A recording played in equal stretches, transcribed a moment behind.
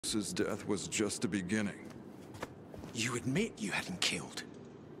His death was just a beginning. You admit you hadn't killed.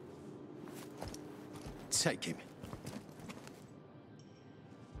 Take him.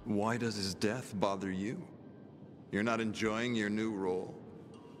 Why does his death bother you? You're not enjoying your new role?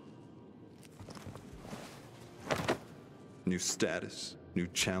 New status, new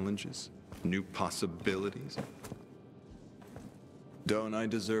challenges, new possibilities. Don't I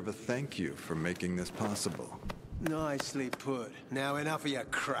deserve a thank you for making this possible? Nicely put. Now enough of your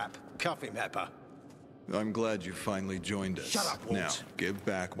crap. Cuff him, Hepper. I'm glad you finally joined us. Shut up, Walt. Now, give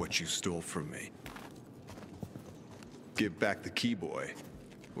back what you stole from me. Give back the key, boy,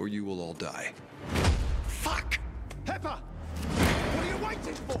 or you will all die. Fuck! Hepper! What are you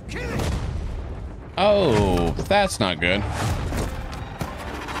waiting for? Kill him! Oh, that's not good.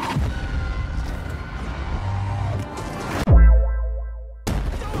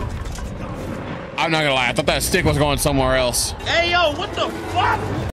 I'm not gonna lie, I thought that stick was going somewhere else. Hey, yo, what the fuck?